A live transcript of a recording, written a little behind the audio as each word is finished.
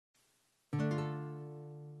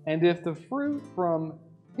And if the fruit from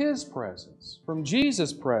His presence, from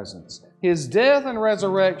Jesus' presence, His death and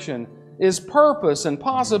resurrection, is purpose and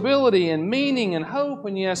possibility and meaning and hope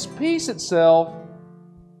and, yes, peace itself,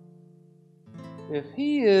 if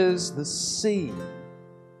He is the seed,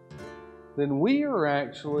 then we are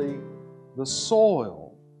actually the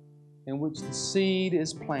soil in which the seed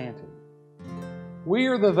is planted. We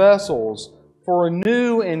are the vessels for a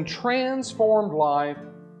new and transformed life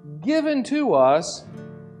given to us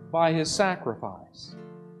by His sacrifice.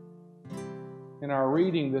 In our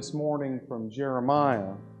reading this morning from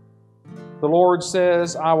Jeremiah, the Lord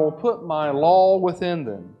says, I will put my law within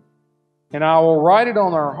them, and I will write it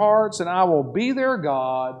on their hearts, and I will be their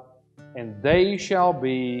God, and they shall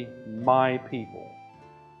be my people.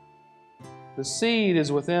 The seed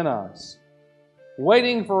is within us,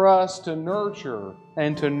 waiting for us to nurture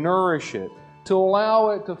and to nourish it, to allow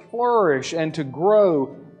it to flourish and to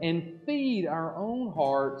grow and feed our own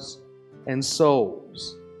hearts and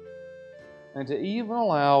souls, and to even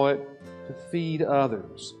allow it to feed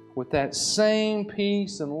others with that same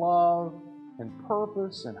peace and love and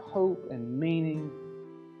purpose and hope and meaning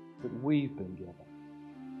that we've been given.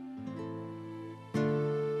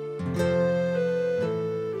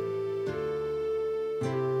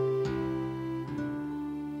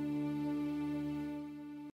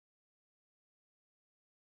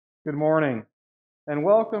 Good morning, and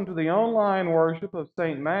welcome to the online worship of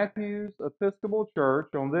St. Matthew's Episcopal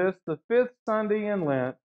Church on this, the 5th Sunday in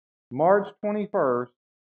Lent, March 21st,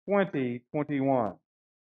 2021.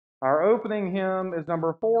 Our opening hymn is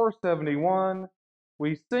number 471,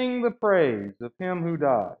 We Sing the Praise of Him Who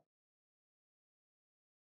Died.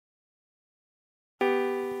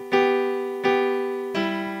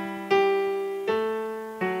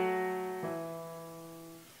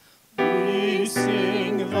 We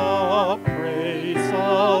sing the praise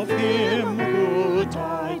of Him who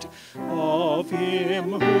died, of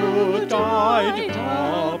Him who died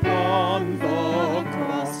upon the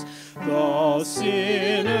cross. The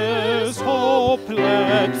sinner's hope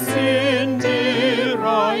let sin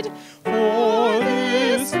deride, for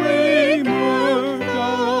this labor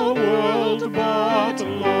the world but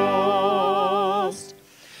lost.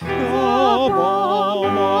 The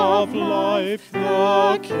balm of life,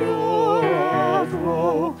 the cure of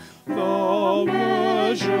woe, the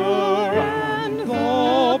measure and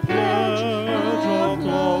the pledge of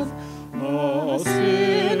love, the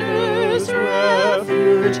sinner's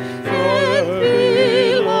refuge,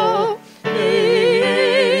 earthly love, the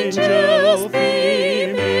angels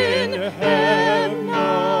beam in heaven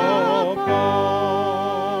above.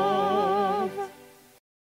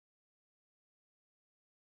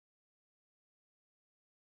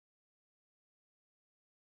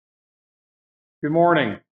 Good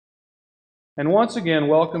morning, and once again,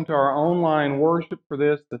 welcome to our online worship for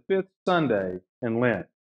this, the 5th Sunday in Lent.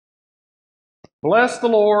 Bless the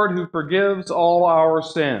Lord who forgives all our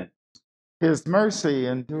sins. His mercy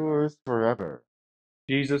endures forever.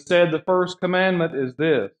 Jesus said the first commandment is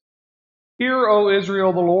this, Hear, O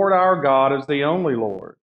Israel, the Lord our God is the only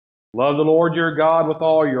Lord. Love the Lord your God with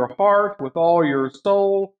all your heart, with all your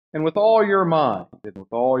soul, and with all your mind, and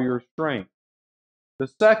with all your strength. The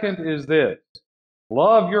second is this,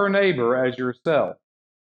 Love your neighbor as yourself.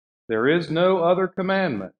 There is no other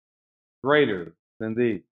commandment greater than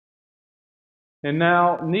these. And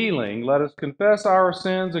now, kneeling, let us confess our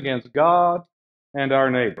sins against God and our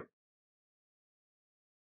neighbor.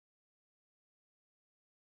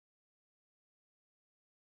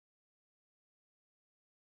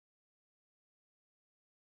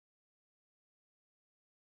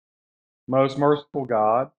 Most merciful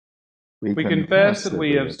God, we confess that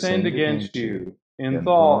we have sinned against you in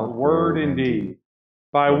thought, word, and deed,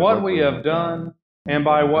 by what we have done and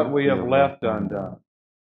by what we have left undone.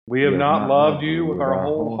 We have not loved you with our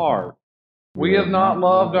whole heart. We have not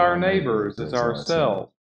loved our neighbors as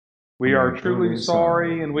ourselves. We are truly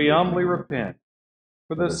sorry, and we humbly repent.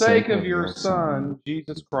 For the sake of your Son,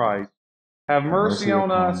 Jesus Christ, have mercy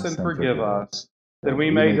on us and forgive us, that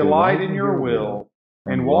we may delight in your will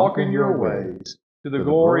and walk in your ways, to the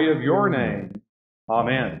glory of your name.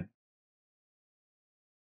 Amen.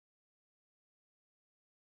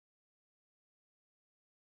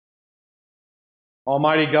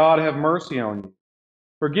 Almighty God, have mercy on you.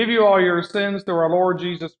 Forgive you all your sins through our Lord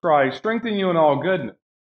Jesus Christ, strengthen you in all goodness,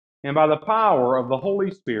 and by the power of the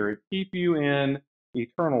Holy Spirit, keep you in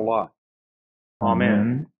eternal life.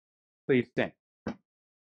 Amen. Please stand.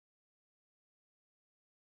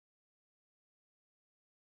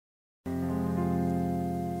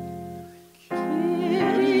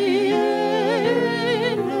 Kyrie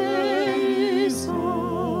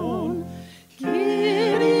eleison,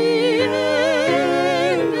 Kyrie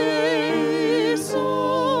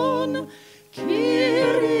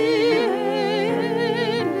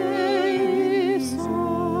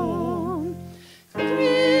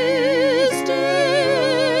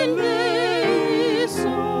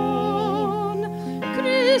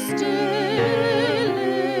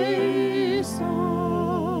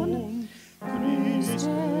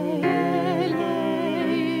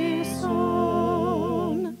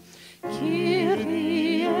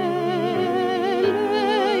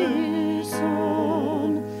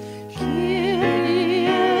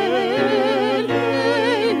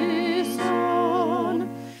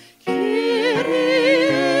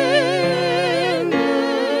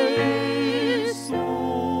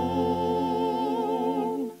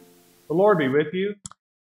Lord be with you.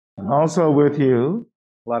 And also with you.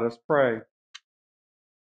 Let us pray.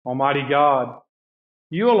 Almighty God,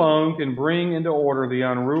 you alone can bring into order the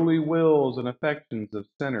unruly wills and affections of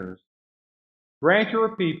sinners. Grant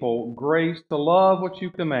your people grace to love what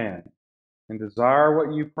you command and desire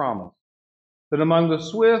what you promise, that among the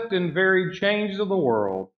swift and varied changes of the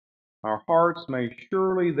world, our hearts may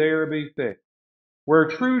surely there be fixed, where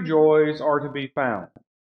true joys are to be found.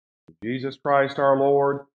 Jesus Christ our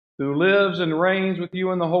Lord, who lives and reigns with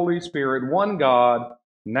you in the Holy Spirit, one God,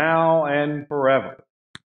 now and forever.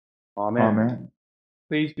 Amen. Amen.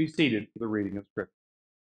 Please be seated for the reading of Scripture.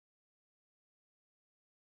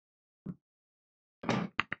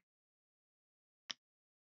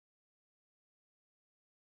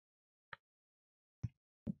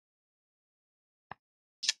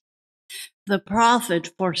 The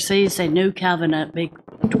prophet foresees a new covenant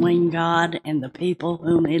between God and the people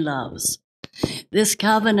whom he loves. This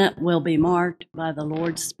covenant will be marked by the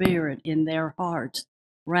Lord's Spirit in their hearts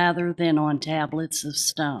rather than on tablets of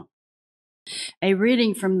stone. A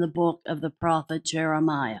reading from the book of the prophet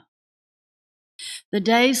Jeremiah. The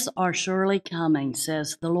days are surely coming,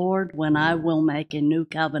 says the Lord, when I will make a new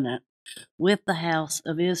covenant with the house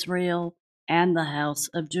of Israel and the house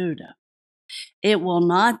of Judah. It will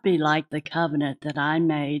not be like the covenant that I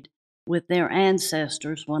made with their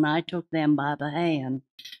ancestors when I took them by the hand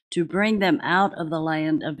to bring them out of the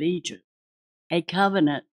land of Egypt, a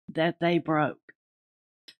covenant that they broke,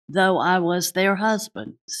 though I was their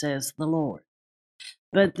husband, says the Lord.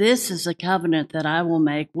 But this is a covenant that I will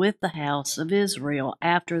make with the house of Israel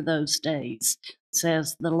after those days,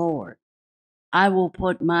 says the Lord. I will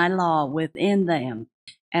put my law within them,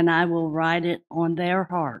 and I will write it on their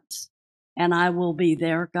hearts, and I will be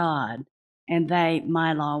their God, and they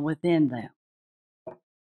my law within them.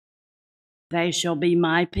 They shall be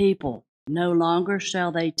my people. No longer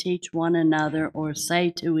shall they teach one another or say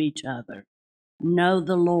to each other, know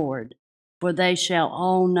the Lord, for they shall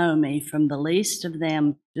all know me, from the least of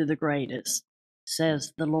them to the greatest,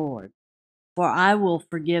 says the Lord. For I will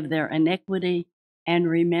forgive their iniquity and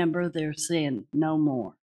remember their sin no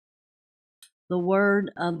more. The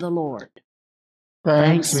word of the Lord.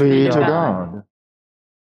 Thanks be to God.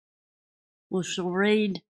 We shall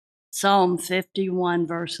read Psalm 51,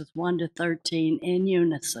 verses 1 to 13 in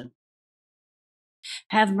unison.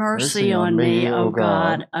 Have mercy on me, O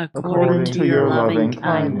God, according to your loving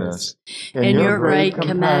kindness. In your great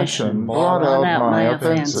compassion, blot out my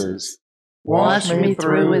offenses. Wash me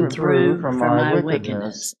through and through from my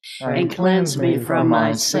wickedness, and cleanse me from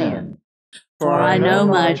my sin. For I know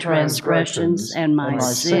my transgressions, and my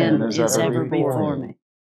sin is ever before me.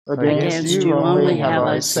 Against you only have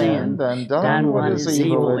I sinned, and done what is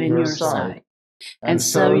evil in your sight. And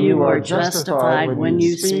so you are justified when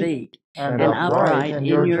you speak, and upright in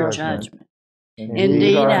your judgment.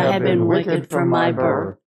 Indeed, I have been wicked from my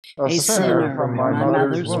birth, a sinner from my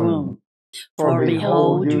mother's womb. For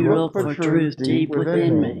behold, you look for truth deep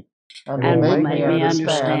within me, and will make me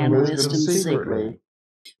understand wisdom secretly.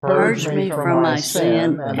 Purge me from my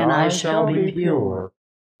sin, and I shall be pure.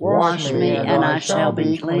 Wash me, and I shall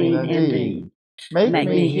be clean indeed. Make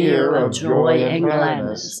me hear of joy and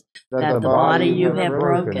gladness, that the body you have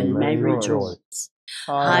broken may rejoice.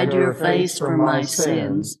 Hide your face from my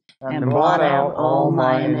sins, and blot out all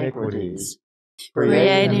my iniquities.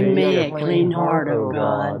 Create in me a clean heart, O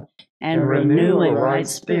God, and renew a right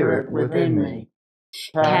spirit within me.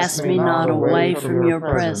 Cast me not away from your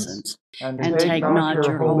presence, and take not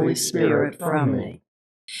your Holy Spirit from me.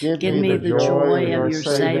 Give me the joy of your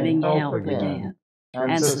saving help again,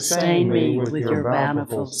 and sustain me with your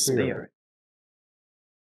bountiful Spirit.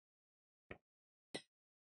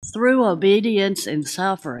 Through obedience and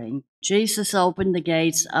suffering, Jesus opened the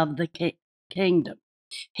gates of the kingdom.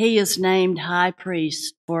 He is named High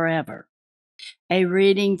Priest forever. A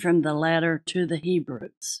reading from the letter to the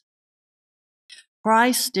Hebrews.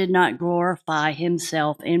 Christ did not glorify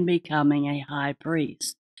himself in becoming a high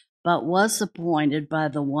priest, but was appointed by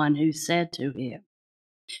the one who said to him,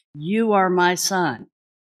 You are my son.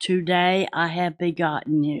 Today I have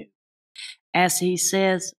begotten you. As he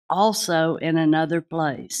says also in another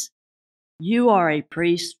place, You are a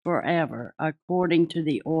priest forever, according to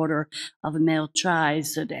the order of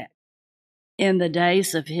Melchizedek. In the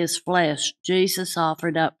days of his flesh, Jesus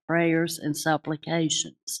offered up prayers and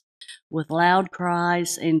supplications, with loud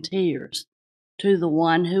cries and tears, to the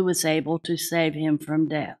one who was able to save him from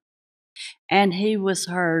death. And he was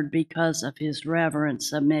heard because of his reverent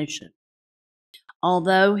submission.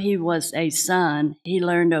 Although he was a son, he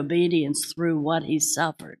learned obedience through what he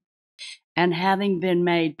suffered. And having been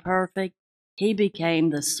made perfect, he became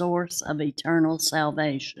the source of eternal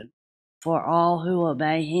salvation for all who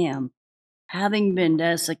obey him, having been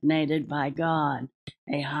designated by God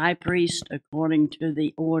a high priest according to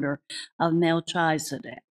the order of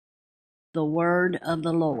Melchizedek. The word of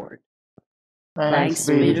the Lord. Thanks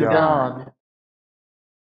be to God.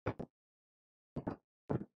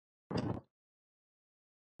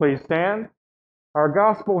 Please stand. Our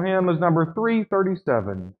gospel hymn is number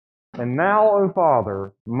 337. And now, O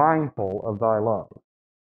Father, mindful of thy love.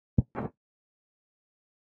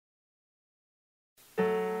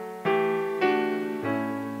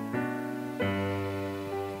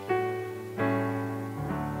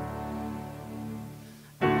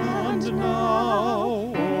 And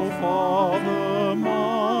now, O Father,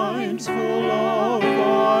 mindful of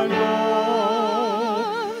thy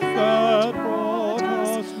love, that brought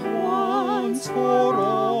us once for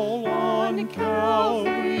all on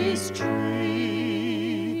Calvary's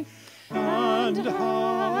tree, and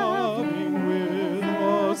having with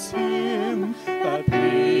us him that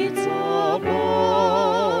pleads above,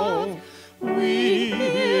 we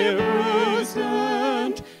here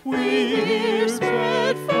present, we here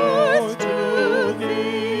spread forth to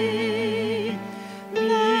thee,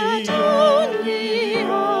 the only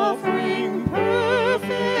offering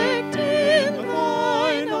perfect in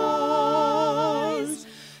thine eyes,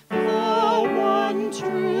 the one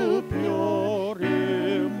true, pure,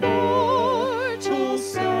 immortal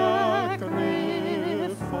sacrifice.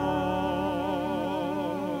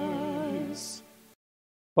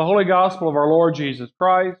 The Holy Gospel of our Lord Jesus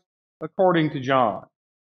Christ, according to John.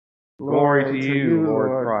 Glory to you,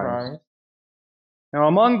 Lord Christ. Now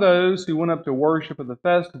among those who went up to worship at the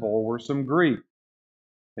festival were some Greeks.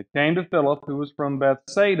 They came to Philip, who was from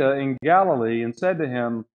Bethsaida in Galilee, and said to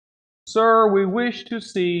him, Sir, we wish to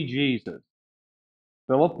see Jesus.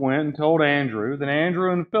 Philip went and told Andrew. Then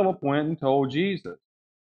Andrew and Philip went and told Jesus.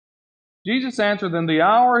 Jesus answered them, The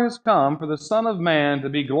hour has come for the Son of Man to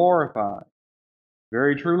be glorified.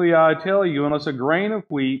 Very truly I tell you, unless a grain of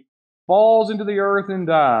wheat falls into the earth and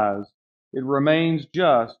dies, it remains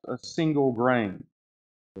just a single grain.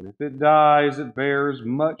 But if it dies, it bears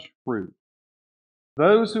much fruit.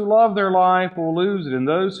 Those who love their life will lose it, and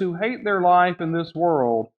those who hate their life in this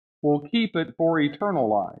world will keep it for eternal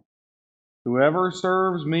life. Whoever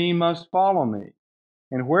serves me must follow me,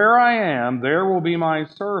 and where I am, there will be my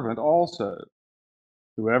servant also.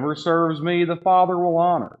 Whoever serves me, the Father will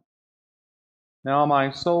honor. Now my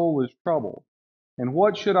soul is troubled. And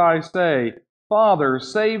what should I say? Father,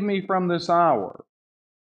 save me from this hour.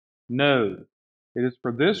 No, it is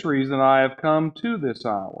for this reason I have come to this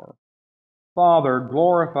hour. Father,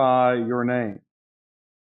 glorify your name.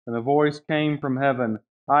 And a voice came from heaven,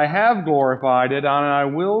 I have glorified it, and I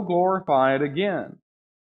will glorify it again.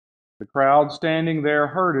 The crowd standing there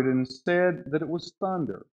heard it and said that it was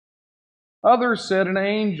thunder. Others said an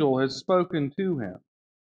angel has spoken to him.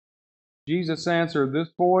 Jesus answered, This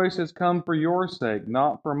voice has come for your sake,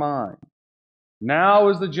 not for mine. Now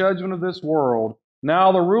is the judgment of this world.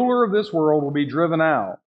 Now the ruler of this world will be driven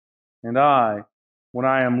out. And I, when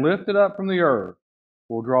I am lifted up from the earth,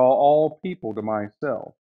 will draw all people to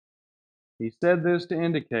myself. He said this to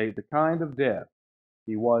indicate the kind of death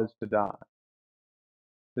he was to die.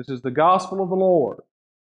 This is the gospel of the Lord.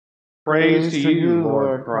 Praise to you,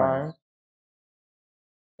 Lord Christ.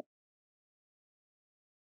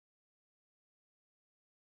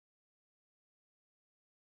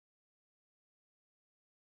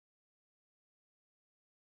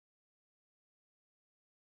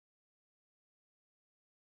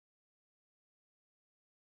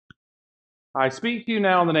 I speak to you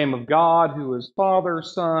now in the name of God, who is Father,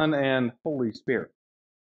 Son, and Holy Spirit.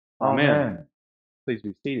 Amen. Please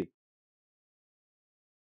be seated.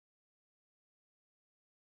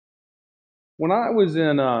 When I was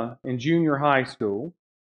in junior high school,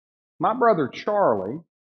 my brother Charlie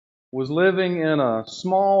was living in a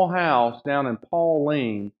small house down in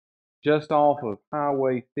Pauline, just off of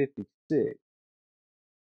Highway 56.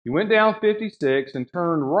 He went down 56 and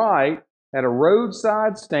turned right at a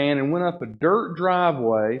roadside stand and went up a dirt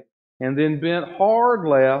driveway and then bent hard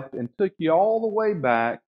left and took you all the way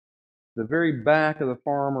back to the very back of the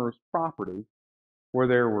farmer's property where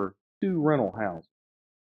there were two rental houses.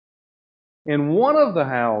 In one of the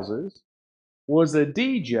houses was a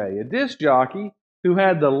DJ, a disc jockey, who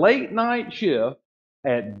had the late night shift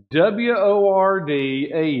at WORD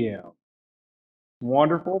AM.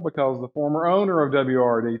 Wonderful, because the former owner of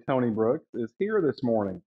WORD, Tony Brooks, is here this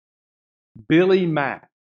morning. Billy Mack.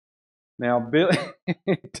 Now, Billy,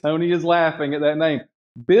 Tony is laughing at that name.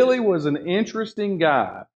 Billy was an interesting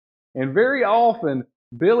guy. And very often,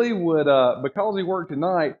 Billy would, because he worked at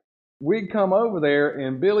night, we'd come over there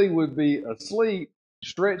and Billy would be asleep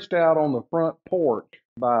stretched out on the front porch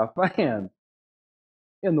by a fan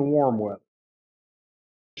in the warm weather.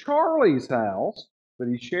 Charlie's house, that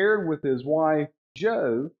he shared with his wife,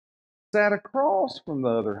 Jo, sat across from the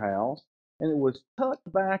other house, and it was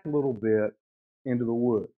tucked back a little bit into the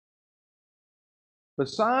woods.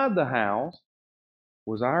 Beside the house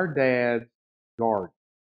was our dad's garden.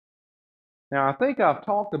 Now, I think I've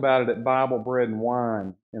talked about it at Bible, Bread, and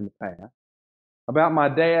Wine in the past, about my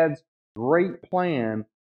dad's great plan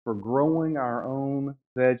for growing our own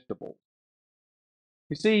vegetables.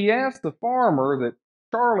 You see, he asked the farmer that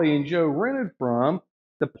Charlie and Jo rented from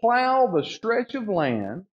to plow the stretch of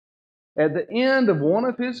land at the end of one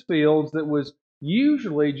of his fields that was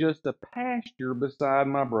usually just a pasture beside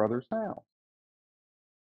my brother's house.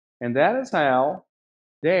 And that is how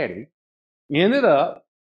Daddy ended up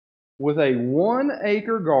with a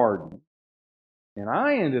 1-acre garden, and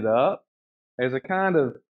I ended up as a kind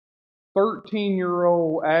of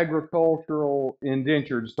 13-year-old agricultural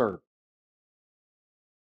indentured servant.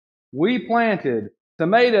 We planted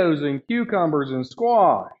tomatoes and cucumbers and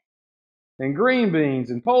squash and green beans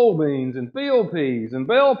and pole beans and field peas and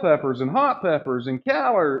bell peppers and hot peppers and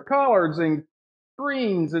collards and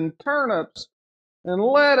greens and turnips and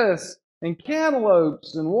lettuce and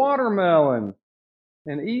cantaloupes and watermelon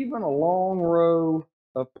and even a long row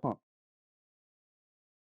of pumpkins.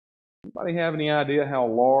 Anybody have any idea how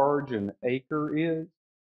large an acre is?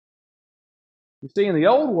 You see, in the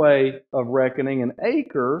old way of reckoning, an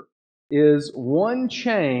acre is 1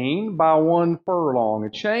 chain by 1 furlong. A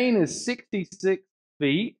chain is 66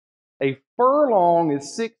 feet. A furlong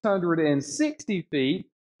is 660 feet,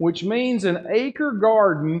 which means an acre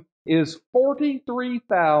garden is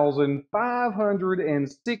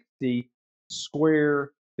 43,560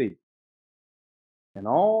 square feet. And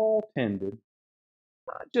all tended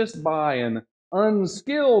not just by an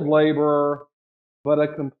unskilled laborer, but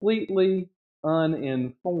a completely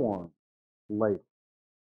uninformed laborer.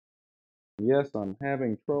 Yes, I'm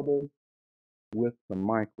having trouble with the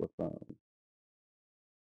microphone.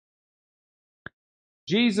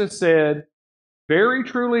 Jesus said, "Very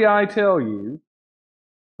truly I tell you,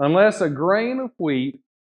 unless a grain of wheat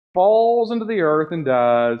falls into the earth and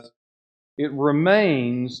dies, it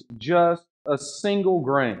remains just a single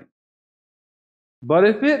grain. But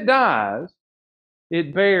if it dies,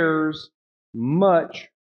 it bears much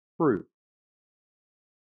fruit."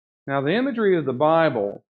 Now, the imagery of the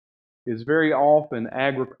Bible is very often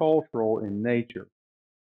agricultural in nature.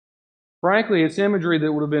 Frankly, it's imagery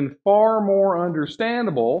that would have been far more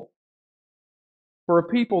understandable for a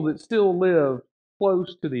people that still lived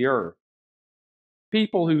close to the earth.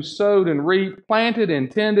 People who sowed and reaped, planted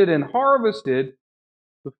and tended and harvested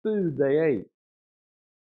the food they ate.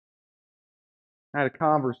 I had a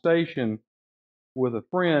conversation with a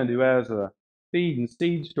friend who has a feed and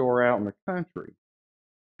seed store out in the country.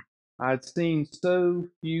 I'd seen so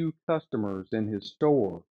few customers in his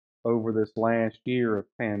store over this last year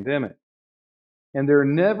of pandemic, and there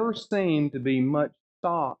never seemed to be much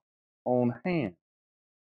stock on hand.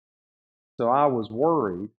 So I was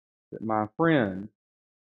worried that my friend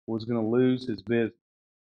was going to lose his business.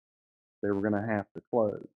 They were going to have to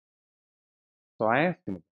close. So I asked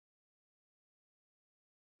him.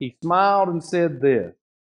 He smiled and said this: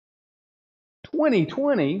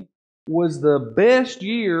 2020 was the best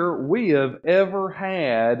year we have ever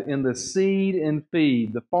had in the seed and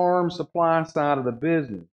feed, the farm supply side of the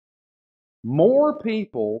business. More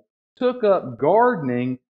people took up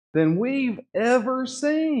gardening than we've ever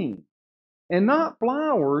seen. And not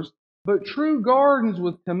flowers, but true gardens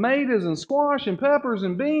with tomatoes and squash and peppers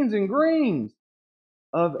and beans and greens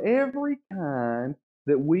of every kind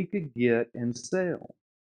that we could get and sell.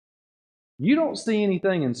 You don't see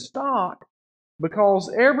anything in stock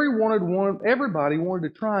because everybody wanted to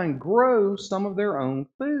try and grow some of their own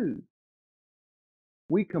food.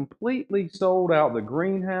 We completely sold out the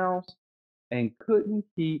greenhouse and couldn't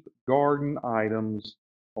keep garden items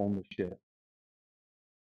on the shelf.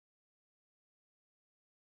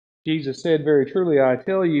 Jesus said, "Very truly I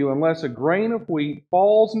tell you, unless a grain of wheat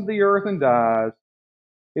falls into the earth and dies,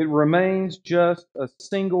 it remains just a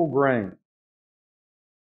single grain.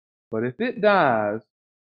 But if it dies,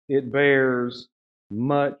 it bears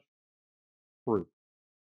much fruit."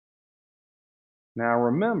 Now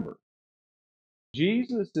remember,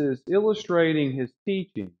 Jesus is illustrating his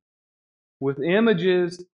teaching with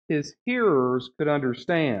images his hearers could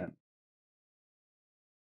understand,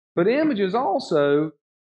 but images also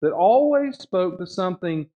that always spoke to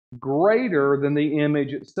something greater than the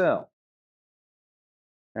image itself.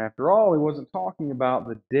 After all, he wasn't talking about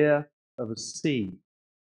the death of a seed.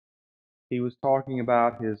 He was talking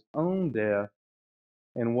about his own death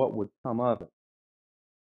and what would come of it.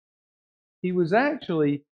 He was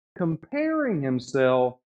actually comparing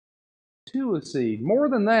himself to a seed. More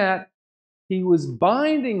than that, he was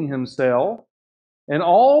binding himself and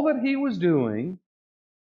all that he was doing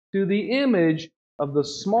to the image of the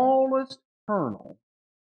smallest kernel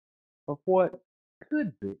of what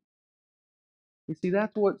could be. You see,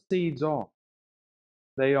 that's what seeds are.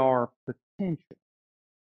 They are potential.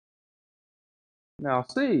 Now,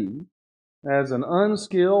 seed, as an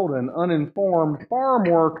unskilled and uninformed farm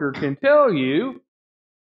worker can tell you,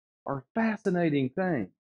 are fascinating things.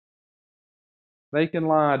 They can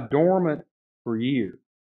lie dormant for years.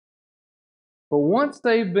 But once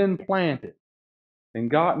they've been planted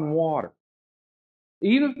and gotten water,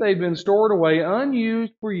 even if they've been stored away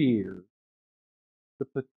unused for years, the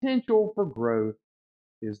potential for growth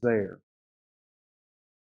is there.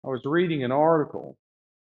 I was reading an article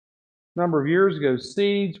a number of years ago.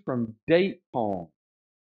 Seeds from date palm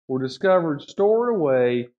were discovered stored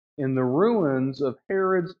away in the ruins of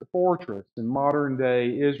Herod's fortress in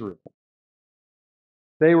modern-day Israel.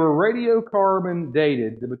 They were radiocarbon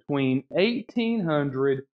dated to between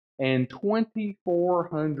 1,800 and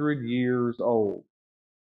 2,400 years old.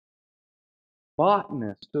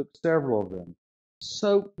 Botanists took several of them,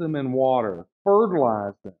 soaked them in water,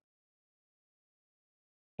 fertilized them,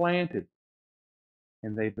 planted,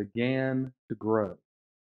 and they began to grow.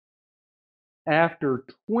 After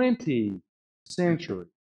 20 centuries,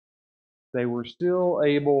 they were still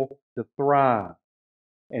able to thrive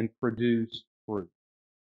and produce fruit.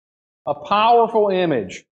 A powerful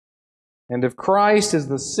image. And if Christ is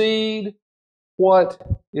the seed, what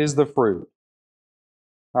is the fruit?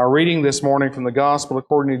 Our reading this morning from the Gospel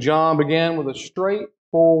according to John began with a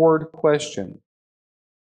straightforward question.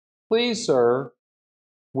 Please, sir,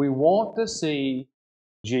 we want to see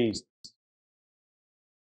Jesus.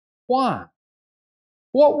 Why?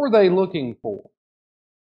 What were they looking for?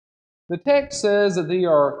 The text says that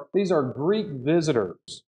these are Greek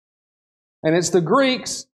visitors. And it's the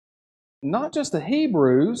Greeks, not just the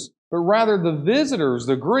Hebrews, but rather the visitors,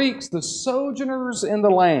 the Greeks, the sojourners in the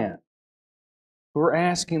land, who are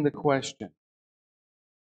asking the question.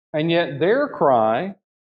 And yet their cry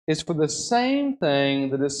is for the same thing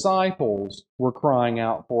the disciples were crying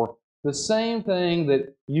out for, the same thing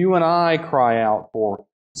that you and I cry out for,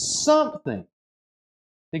 something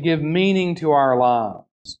to give meaning to our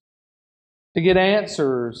lives, to get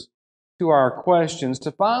answers to our questions,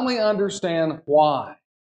 to finally understand why,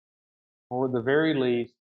 or at the very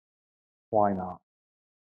least, why not?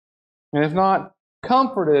 And if not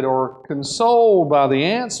comforted or consoled by the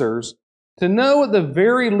answers, to know at the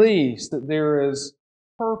very least that there is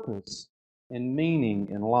purpose and meaning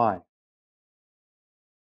in life.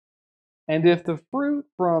 And if the fruit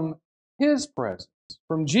from His presence,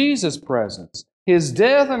 from Jesus' presence, His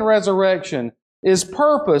death and resurrection, is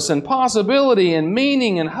purpose and possibility and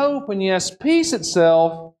meaning and hope and yes, peace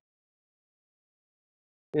itself,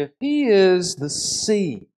 if He is the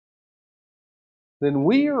seed, then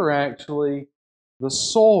we are actually the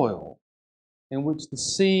soil in which the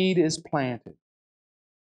seed is planted.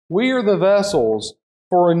 We are the vessels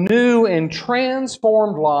for a new and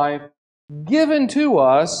transformed life given to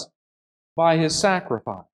us by His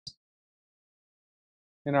sacrifice.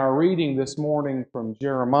 In our reading this morning from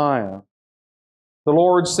Jeremiah, the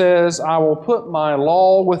Lord says, I will put my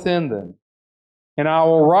law within them, and I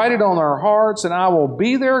will write it on their hearts, and I will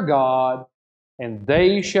be their God, and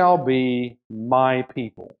they shall be my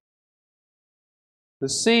people. The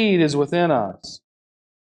seed is within us,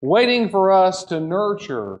 waiting for us to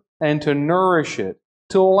nurture and to nourish it,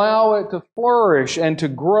 to allow it to flourish and to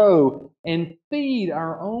grow and feed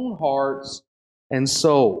our own hearts and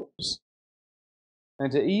souls,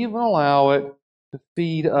 and to even allow it to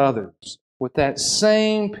feed others with that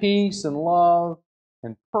same peace and love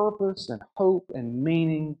and purpose and hope and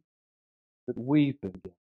meaning that we've been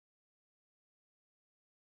given.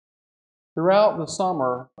 Throughout the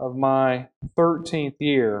summer of my 13th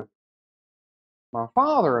year, my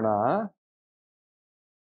father and I,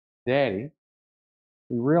 Daddy,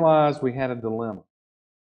 we realized we had a dilemma.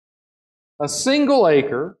 A single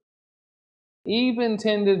acre, even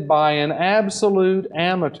tended by an absolute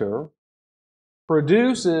amateur,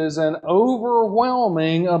 produces an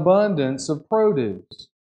overwhelming abundance of produce.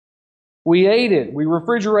 We ate it, we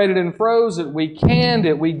refrigerated and froze it, we canned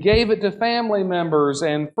it, we gave it to family members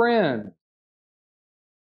and friends.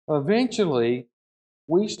 Eventually,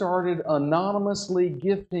 we started anonymously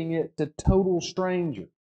gifting it to total strangers.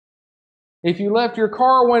 If you left your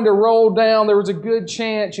car window rolled down, there was a good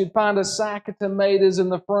chance you'd find a sack of tomatoes in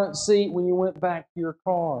the front seat when you went back to your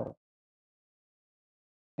car.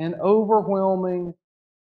 An overwhelming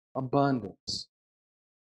abundance.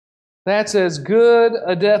 That's as good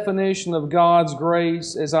a definition of God's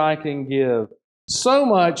grace as I can give. So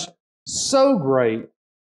much, so great,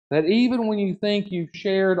 that even when you think you've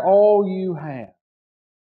shared all you have,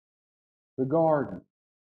 the garden,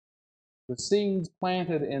 the seeds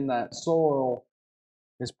planted in that soil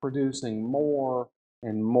is producing more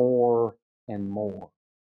and more and more.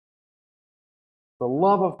 The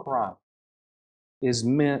love of Christ is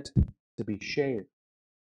meant to be shared.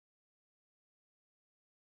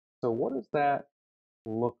 So what does that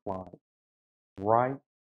look like right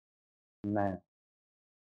now?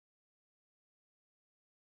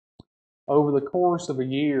 Over the course of a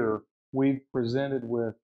year, we've been presented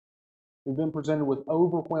with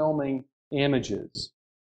overwhelming images.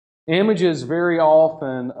 Images very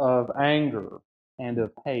often of anger and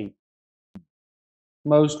of hate.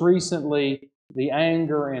 Most recently, the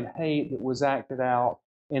anger and hate that was acted out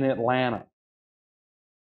in Atlanta.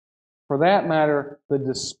 For that matter, the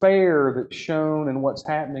despair that's shown in what's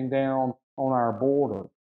happening down on our border.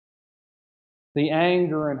 The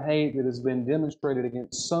anger and hate that has been demonstrated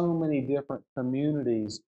against so many different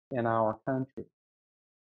communities in our country.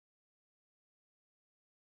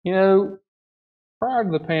 You know, prior to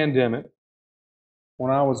the pandemic,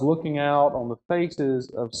 when I was looking out on the faces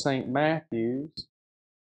of St. Matthew's,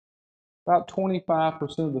 about 25%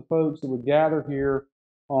 of the folks that would gather here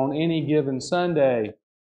on any given Sunday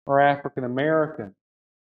are African American,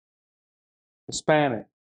 Hispanic,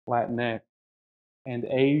 Latinx, and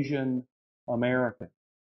Asian American.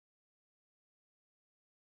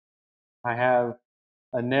 I have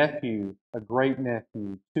a nephew, a great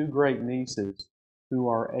nephew, two great nieces who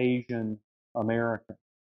are Asian American,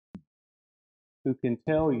 who can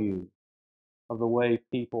tell you of the way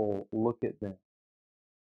people look at them.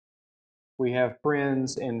 We have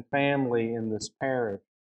friends and family in this parish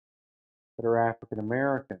that are African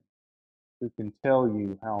American who can tell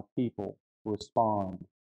you how people respond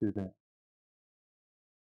to them.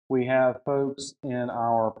 We have folks in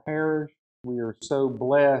our parish. We are so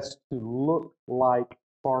blessed to look like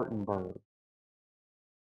Spartanburg.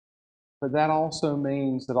 But that also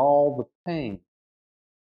means that all the pain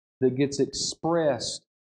that gets expressed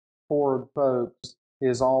toward folks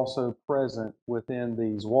is also present within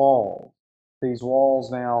these walls. These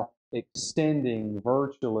walls now extending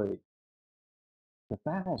virtually to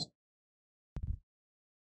thousands.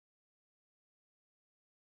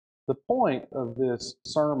 The point of this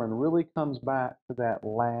sermon really comes back to that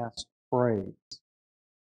last phrase,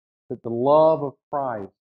 that the love of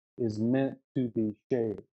Christ is meant to be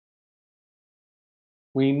shared.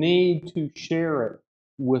 We need to share it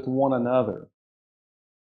with one another.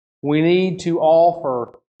 We need to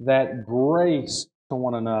offer that grace to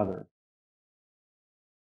one another.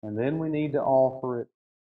 And then we need to offer it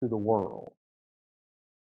to the world.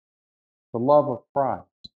 The love of Christ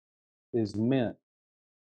is meant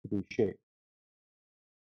to be shared.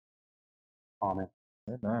 Amen.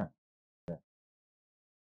 Amen.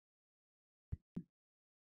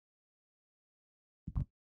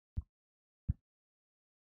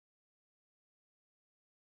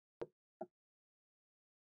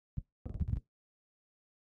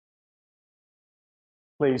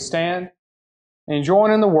 Please stand and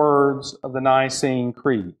join in the words of the Nicene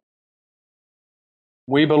Creed.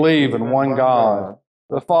 We believe in one God,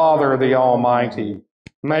 the Father, the Almighty,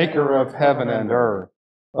 maker of heaven and earth,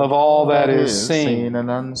 of all that is seen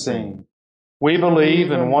and unseen. We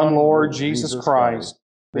believe in one Lord Jesus Christ,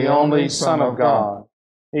 the only Son of God,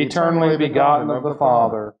 eternally begotten of the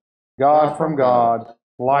Father, God from God,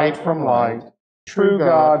 light from light, true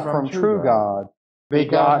God from true God,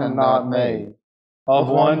 begotten, not made, of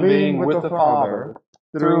one being with the Father.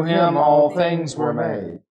 Through him all things were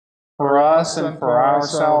made. For us and for our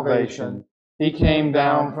salvation, he came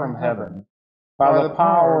down from heaven. By the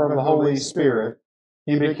power of the Holy Spirit,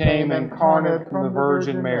 he became incarnate from the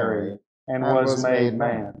Virgin Mary and was made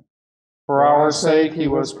man. For our sake he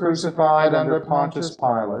was crucified under Pontius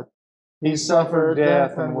Pilate. He suffered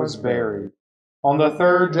death and was buried. On the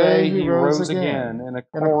third day he rose again in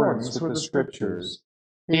accordance with the Scriptures.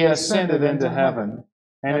 He ascended into heaven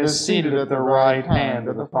and is seated at the right hand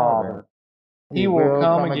of the Father. He will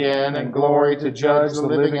come again in glory to judge the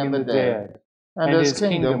living and the dead, and his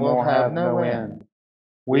kingdom will have no end.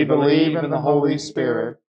 We believe in the Holy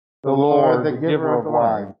Spirit, the Lord, the giver of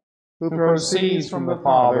life, who proceeds from the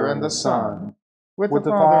Father and the Son. With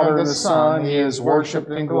the Father and the Son he is worshipped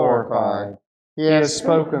and glorified. He has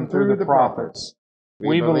spoken through the prophets.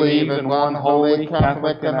 We believe in one holy,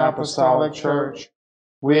 Catholic, and Apostolic Church.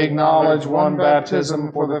 We acknowledge one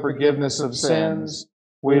baptism for the forgiveness of sins.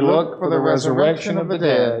 We look for the resurrection of the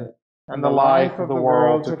dead and the life of the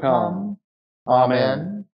world to come.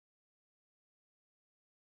 Amen.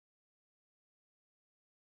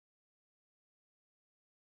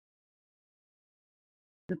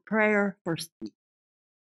 The prayer for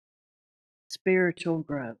spiritual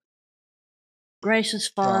growth. Gracious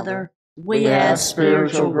Father, we ask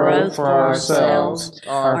spiritual growth for ourselves,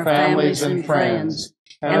 our families and friends,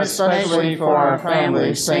 and especially for our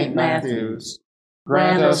family, St. Matthew's.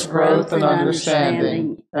 Grant us growth and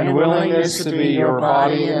understanding and willingness to be your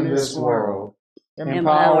body in this world.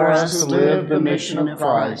 Empower us to live the mission of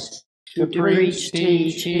Christ, to preach,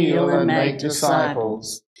 teach, heal, and make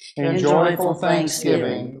disciples. In joyful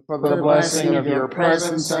thanksgiving for the blessing of your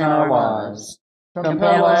presence in our lives.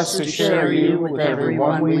 Compel us to share you with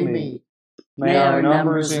everyone we meet. May our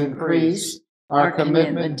numbers increase, our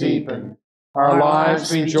commitment deepen, our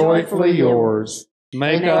lives be joyfully yours.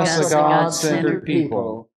 Make us a God-centered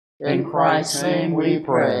people. In Christ's name we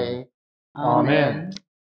pray. Amen.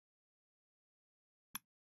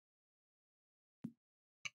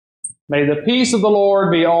 May the peace of the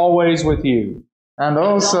Lord be always with you. And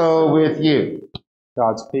also with you.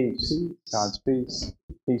 God's peace. God's peace.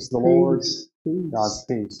 Peace of the Lord. God's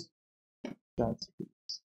peace. God's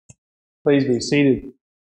peace. Please be seated.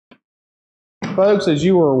 Folks, as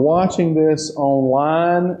you are watching this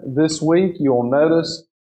online this week, you'll notice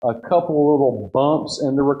a couple of little bumps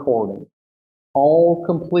in the recording. All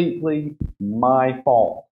completely my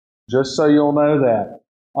fault. Just so you'll know that.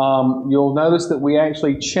 You'll notice that we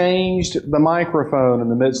actually changed the microphone in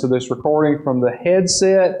the midst of this recording from the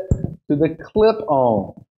headset to the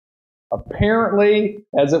clip-on. Apparently,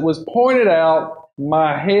 as it was pointed out,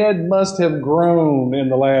 my head must have grown in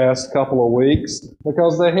the last couple of weeks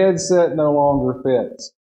because the headset no longer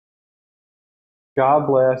fits. God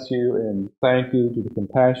bless you, and thank you to the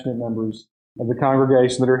compassionate members of the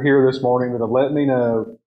congregation that are here this morning that have let me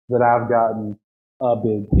know that I've gotten a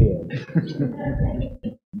big head.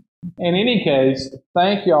 In any case,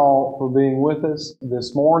 thank y'all for being with us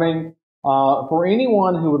this morning. For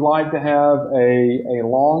anyone who would like to have a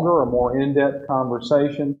longer or more in-depth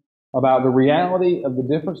conversation about the reality of the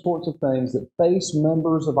different sorts of things that face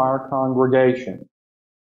members of our congregation,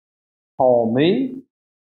 call me,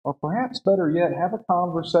 or perhaps better yet, have a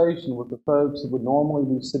conversation with the folks that would normally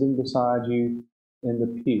be sitting beside you in the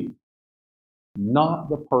pew, not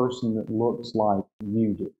the person that looks like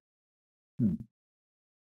you do.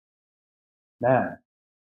 Now,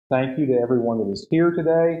 thank you to everyone that is here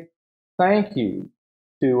today. Thank you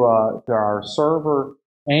to our server,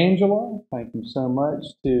 Angela. Thank you so much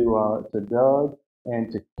to Doug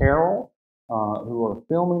and to Carol, who are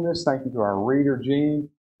filming this. Thank you to our reader,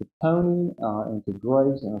 Jean, to Tony, and to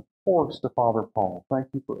Grace, and of course to Father Paul.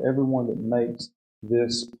 Thank you for everyone that makes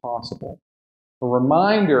this possible. A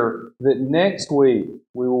reminder that next week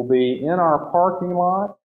we will be in our parking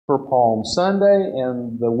lot for Palm Sunday,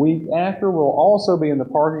 and the week after we'll also be in the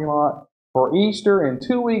parking lot for Easter, and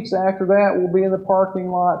 2 weeks after that we'll be in the parking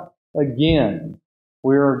lot again.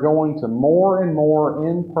 We are going to more and more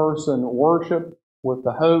in-person worship with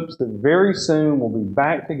the hopes that very soon we'll be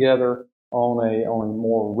back together on a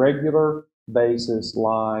more regular basis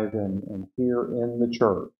live and here in the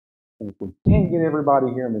church. And if we can't get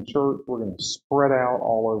everybody here in the church, we're going to spread out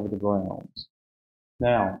all over the grounds.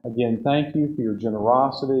 Now, again, thank you for your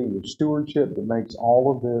generosity, your stewardship that makes all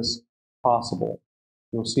of this possible.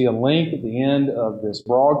 You'll see a link at the end of this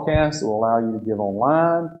broadcast that will allow you to give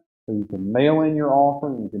online, so you can mail in your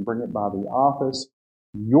offering, you can bring it by the office.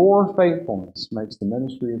 Your faithfulness makes the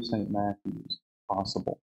ministry of St. Matthew's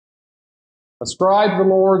possible. Ascribe to the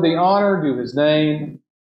Lord the honor due His name,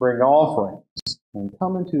 bring offerings, and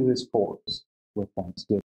come into His courts with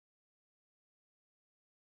thanksgiving.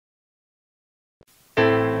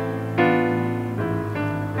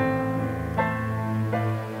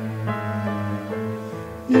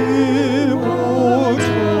 Immortal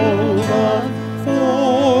God,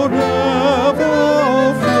 forever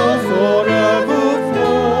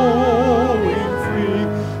flowing free,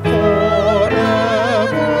 forever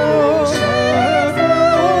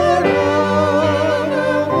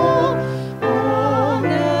ever, all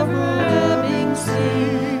never ebbing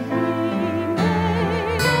sea.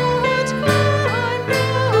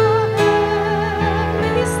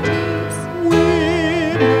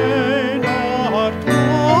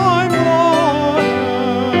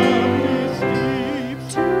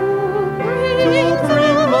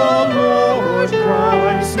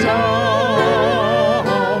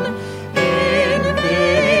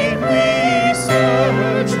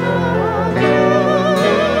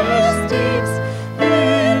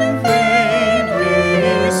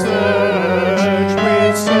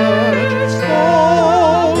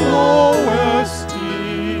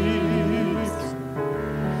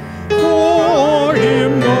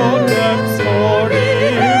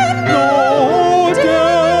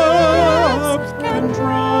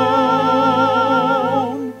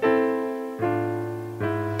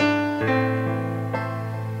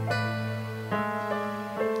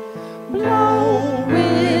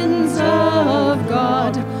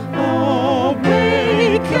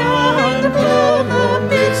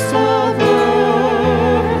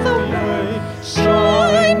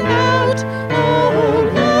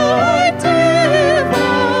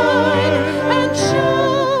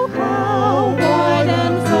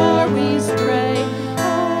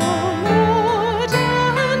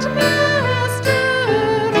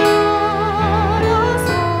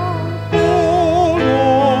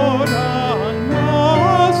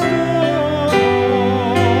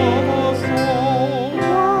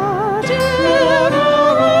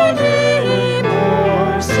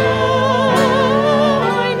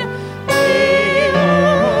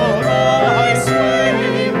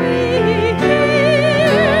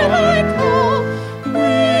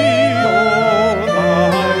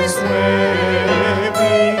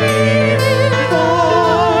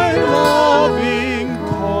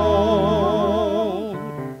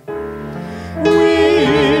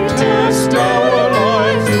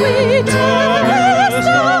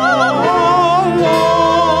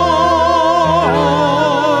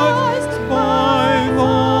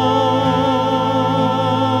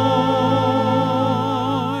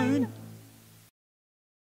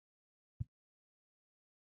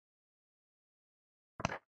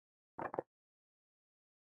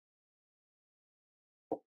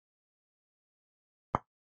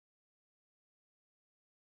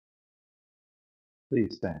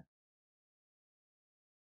 Please stand.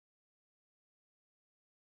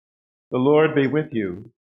 The Lord be with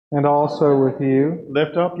you. And also with you.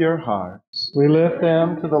 Lift up your hearts. We lift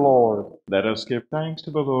them to the Lord. Let us give thanks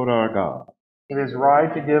to the Lord our God. It is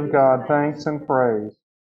right to give God thanks and praise.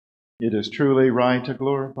 It is truly right to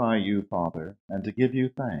glorify you, Father, and to give you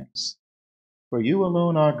thanks. For you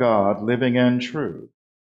alone are God, living and true,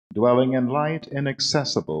 dwelling in light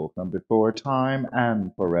inaccessible from before time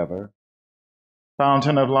and forever.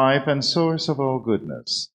 Fountain of life and source of all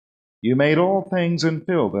goodness, you made all things and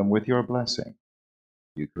filled them with your blessing.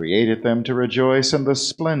 You created them to rejoice in the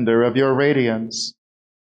splendor of your radiance.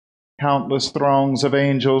 Countless throngs of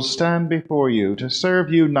angels stand before you to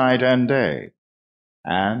serve you night and day,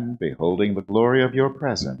 and, beholding the glory of your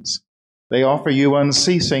presence, they offer you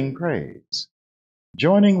unceasing praise.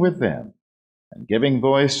 Joining with them, and giving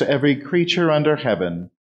voice to every creature under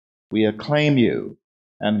heaven, we acclaim you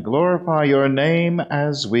and glorify your name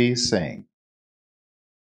as we sing.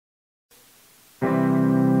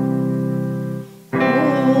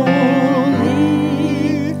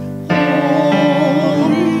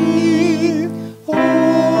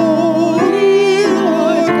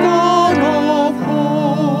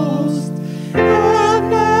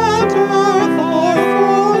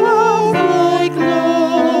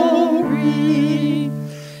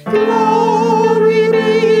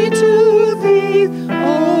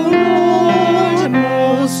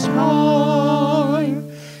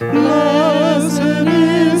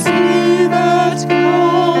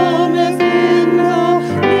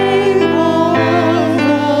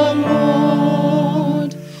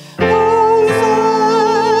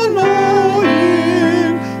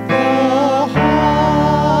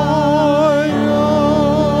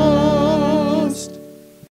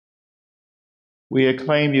 We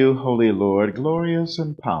acclaim you, Holy Lord, glorious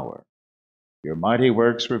in power. Your mighty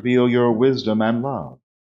works reveal your wisdom and love.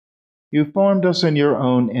 You formed us in your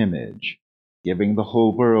own image, giving the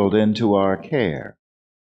whole world into our care,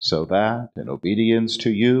 so that, in obedience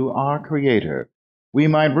to you, our Creator, we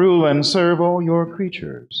might rule and serve all your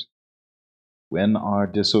creatures. When our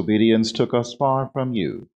disobedience took us far from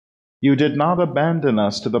you, you did not abandon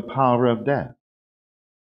us to the power of death.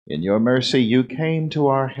 In your mercy you came to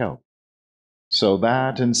our help, so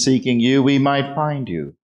that, in seeking you, we might find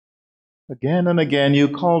you. Again and again you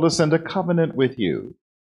called us into covenant with you,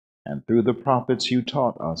 and through the prophets you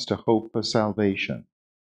taught us to hope for salvation.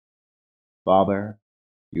 Father,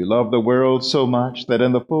 you love the world so much that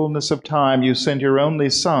in the fullness of time you sent your only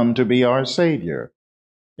Son to be our Savior,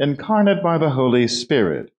 incarnate by the Holy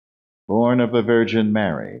Spirit, born of the Virgin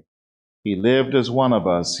Mary. He lived as one of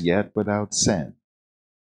us, yet without sin.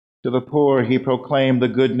 To the poor he proclaimed the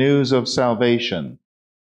good news of salvation,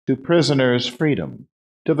 to prisoners freedom,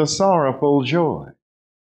 to the sorrowful joy.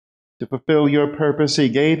 To fulfill your purpose he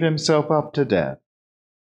gave himself up to death,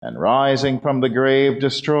 and rising from the grave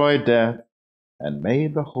destroyed death and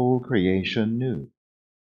made the whole creation new.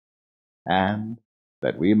 And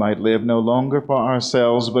that we might live no longer for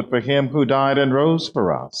ourselves, but for him who died and rose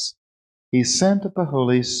for us, he sent the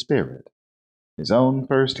Holy Spirit, his own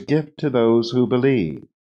first gift to those who believe,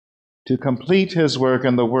 to complete his work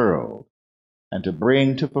in the world, and to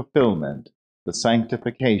bring to fulfillment the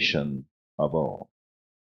sanctification of all.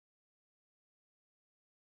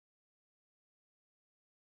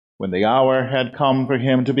 When the hour had come for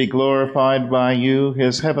him to be glorified by you,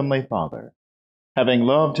 his heavenly Father, having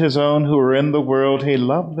loved his own who were in the world, he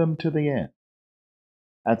loved them to the end.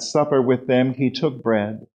 At supper with them he took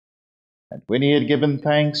bread, and when he had given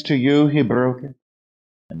thanks to you, he broke it,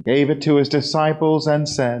 and gave it to his disciples, and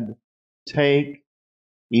said, "Take,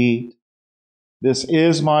 eat. This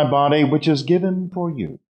is my body, which is given for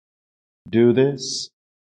you. Do this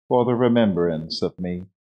for the remembrance of me."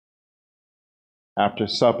 After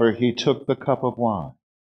supper, he took the cup of wine,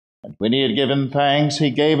 and when he had given thanks,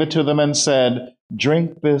 he gave it to them and said,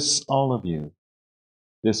 "Drink this, all of you.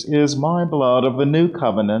 This is my blood of the new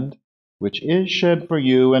covenant, which is shed for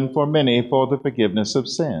you and for many for the forgiveness of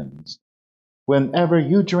sins. Whenever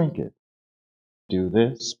you drink it, do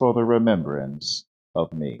this for the remembrance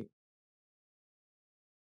of me."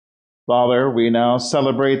 Father, we now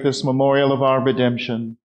celebrate this memorial of our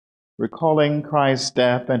redemption, recalling Christ's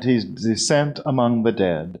death and his descent among the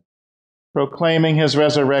dead, proclaiming his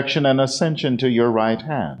resurrection and ascension to your right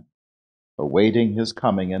hand, awaiting his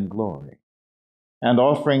coming in glory, and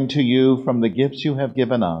offering to you from the gifts you have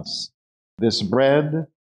given us this bread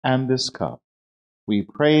and this cup. We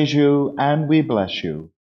praise you and we bless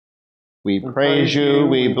you. We praise you,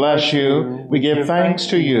 we bless you, we give thanks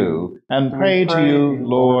to you, and pray to you,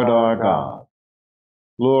 Lord our God.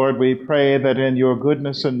 Lord, we pray that in your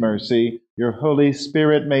goodness and mercy, your Holy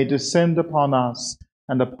Spirit may descend upon us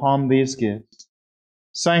and upon these gifts,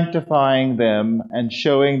 sanctifying them and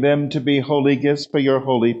showing them to be holy gifts for your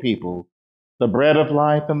holy people, the bread of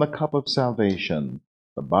life and the cup of salvation,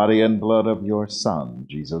 the body and blood of your Son,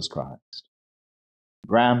 Jesus Christ.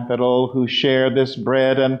 Grant that all who share this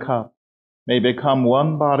bread and cup may become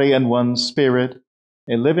one body and one spirit,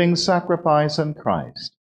 a living sacrifice in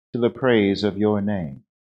Christ, to the praise of your name.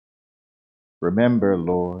 Remember,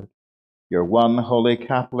 Lord, your one holy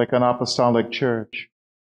Catholic and Apostolic Church,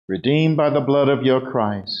 redeemed by the blood of your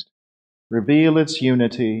Christ. Reveal its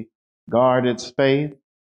unity, guard its faith,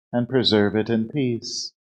 and preserve it in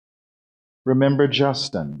peace. Remember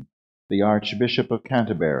Justin, the Archbishop of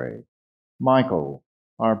Canterbury, Michael,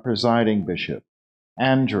 our presiding bishop,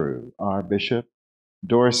 Andrew, our bishop,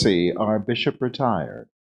 Dorsey, our bishop retired,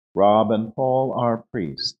 Rob and Paul, our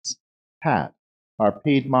priests, Pat, our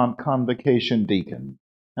Piedmont Convocation deacon,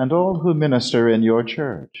 and all who minister in your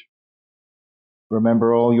church.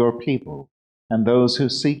 Remember all your people and those who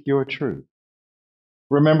seek your truth.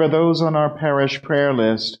 Remember those on our parish prayer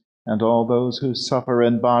list and all those who suffer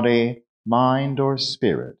in body, mind, or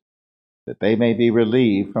spirit, that they may be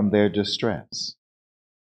relieved from their distress.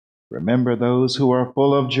 Remember those who are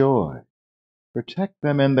full of joy. Protect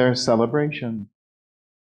them in their celebration.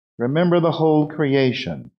 Remember the whole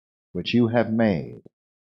creation which you have made,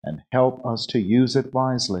 and help us to use it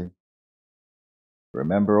wisely.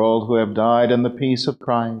 Remember all who have died in the peace of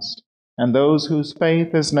Christ, and those whose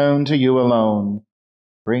faith is known to you alone.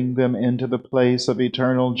 Bring them into the place of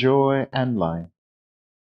eternal joy and life.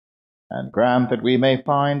 And grant that we may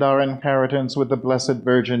find our inheritance with the Blessed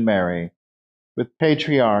Virgin Mary, with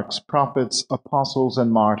patriarchs, prophets, apostles,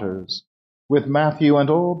 and martyrs, with Matthew and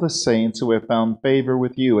all the saints who have found favor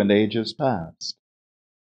with you in ages past.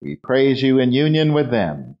 We praise you in union with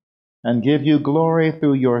them, and give you glory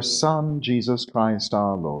through your Son, Jesus Christ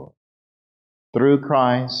our Lord. Through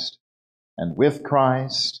Christ, and with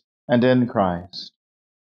Christ, and in Christ,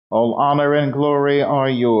 all honor and glory are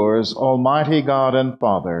yours, Almighty God and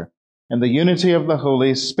Father, in the unity of the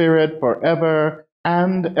Holy Spirit, forever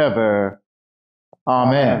and ever.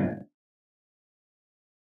 Amen.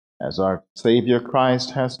 As our Savior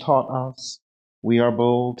Christ has taught us, we are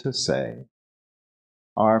bold to say,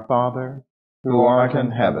 Our Father, who art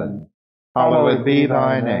in heaven, hallowed be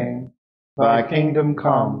thy name. Thy kingdom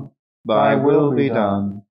come, thy will be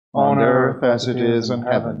done, on earth as it is in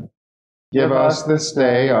heaven. Give us this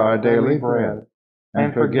day our daily bread,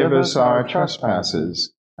 and forgive us our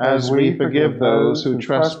trespasses, as we forgive those who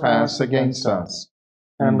trespass against us.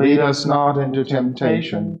 And lead us not into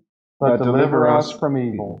temptation, but deliver us from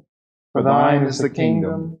evil. For thine is the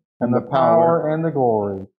kingdom, and the power, and the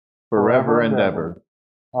glory, forever and ever.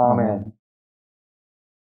 Amen.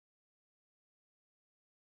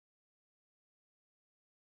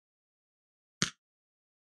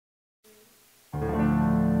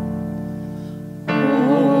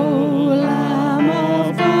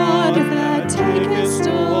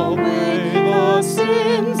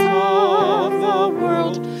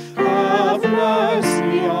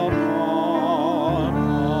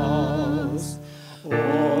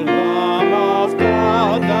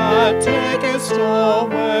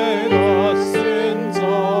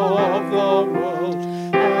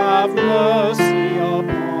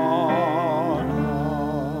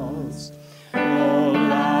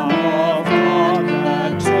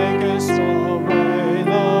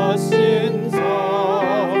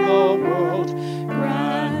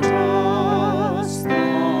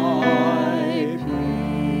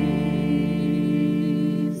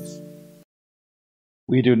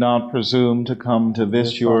 We do not presume to come to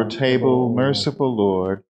this your table, merciful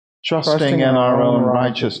Lord, trusting in our own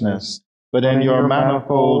righteousness, but in your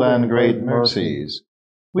manifold and great mercies.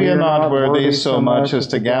 We are not worthy so much as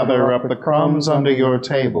to gather up the crumbs under your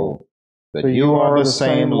table, but you are the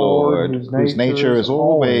same Lord, whose nature is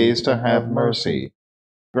always to have mercy.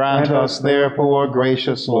 Grant us, therefore,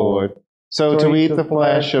 gracious Lord, so to eat the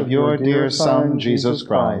flesh of your dear Son, Jesus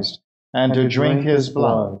Christ, and to drink his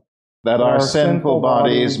blood, that our sinful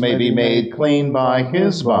bodies may be made clean by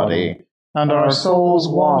his body, and our souls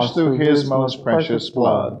washed through his most precious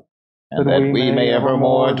blood, and that we may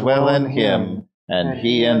evermore dwell in him, and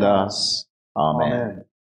he in us. Amen.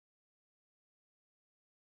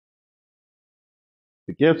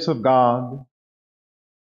 The gifts of God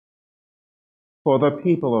for the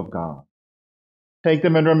people of God. Take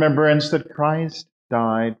them in remembrance that Christ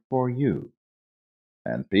died for you,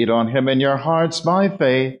 and feed on him in your hearts by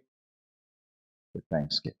faith with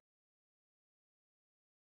thanksgiving.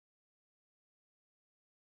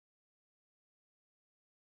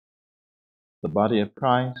 the body of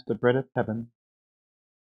Christ, the bread of heaven.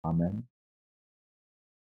 Amen.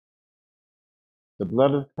 The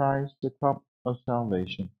blood of Christ, the cup of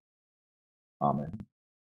salvation. Amen.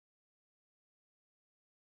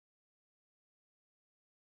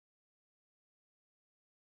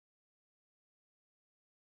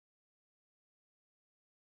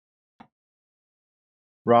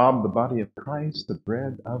 Rob, the body of Christ, the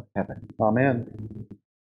bread of heaven. Amen.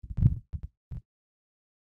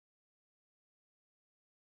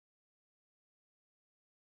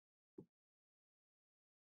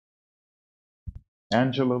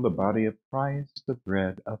 Angela, the body of Christ, the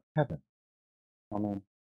bread of heaven. Amen.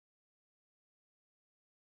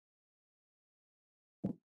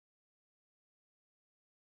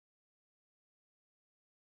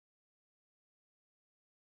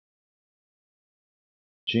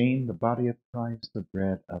 Jean, the body of Christ, the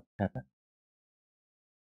bread of heaven.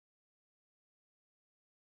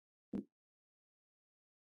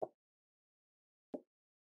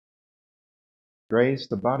 Grace,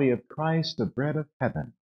 the body of Christ, the bread of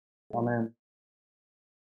heaven. Amen.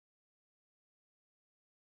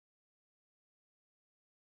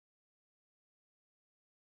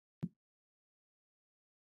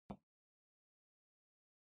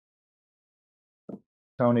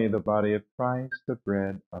 Tony, the body of Christ, the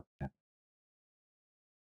bread of heaven.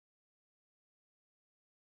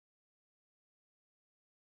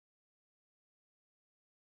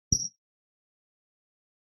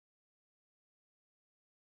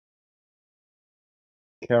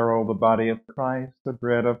 Carol, the body of Christ, the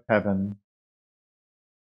bread of heaven.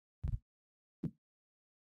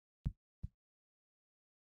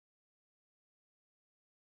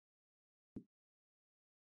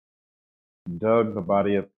 Doug, the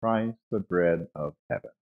body of Christ, the bread of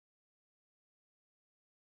heaven.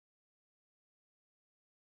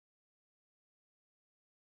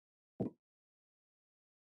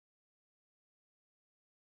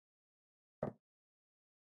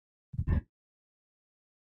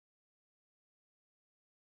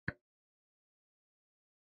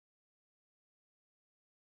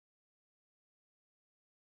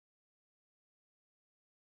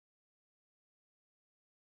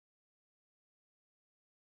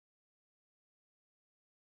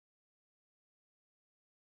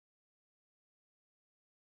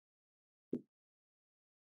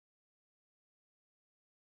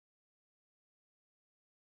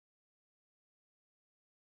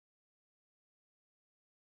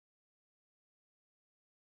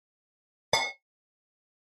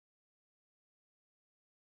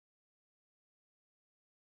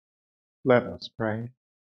 Let us pray.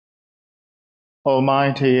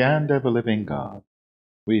 Almighty and ever-living God,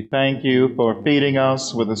 we thank you for feeding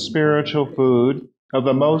us with the spiritual food of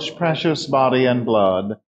the most precious body and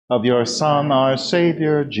blood of your Son, our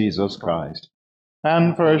Savior, Jesus Christ,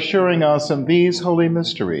 and for assuring us in these holy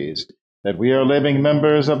mysteries that we are living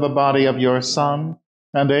members of the body of your Son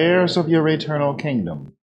and heirs of your eternal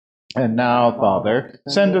kingdom. And now, Father,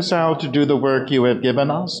 send us out to do the work you have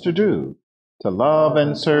given us to do, to love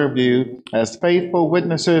and serve you as faithful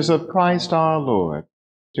witnesses of Christ our Lord.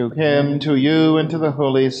 To him, to you, and to the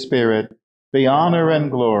Holy Spirit be honor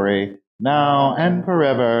and glory, now and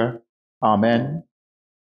forever. Amen.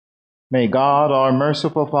 May God, our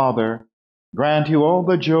merciful Father, grant you all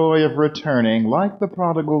the joy of returning, like the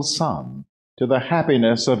prodigal son, to the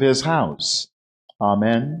happiness of his house.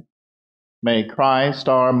 Amen. May Christ,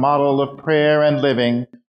 our model of prayer and living,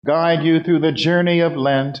 guide you through the journey of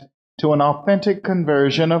Lent to an authentic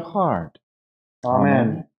conversion of heart.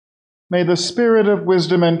 Amen. May the spirit of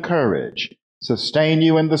wisdom and courage sustain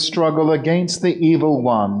you in the struggle against the evil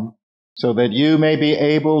one, so that you may be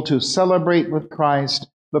able to celebrate with Christ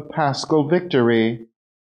the Paschal victory.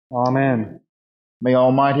 Amen. May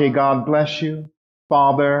Almighty God bless you,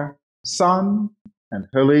 Father, Son, and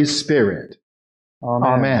Holy Spirit. Amen.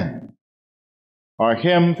 Amen. Our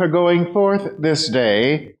hymn for going forth this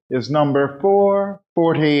day is number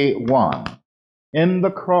 441. In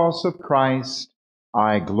the cross of Christ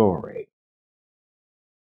I glory.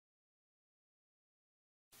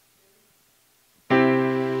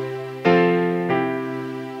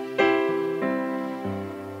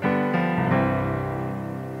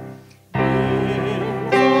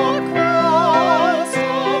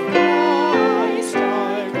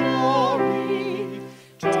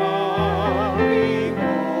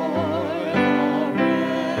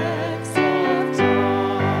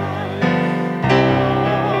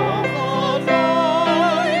 Of the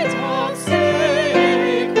light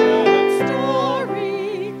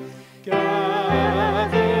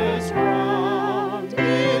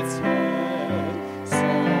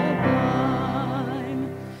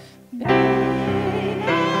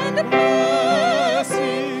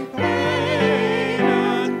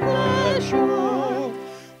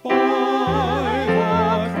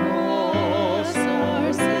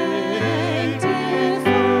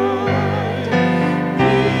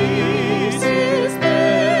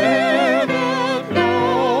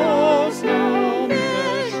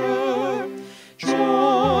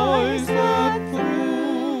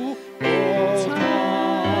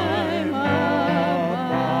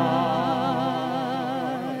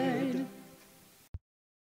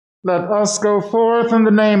Let us go forth in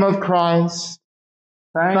the name of Christ.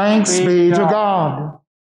 Thanks be to God.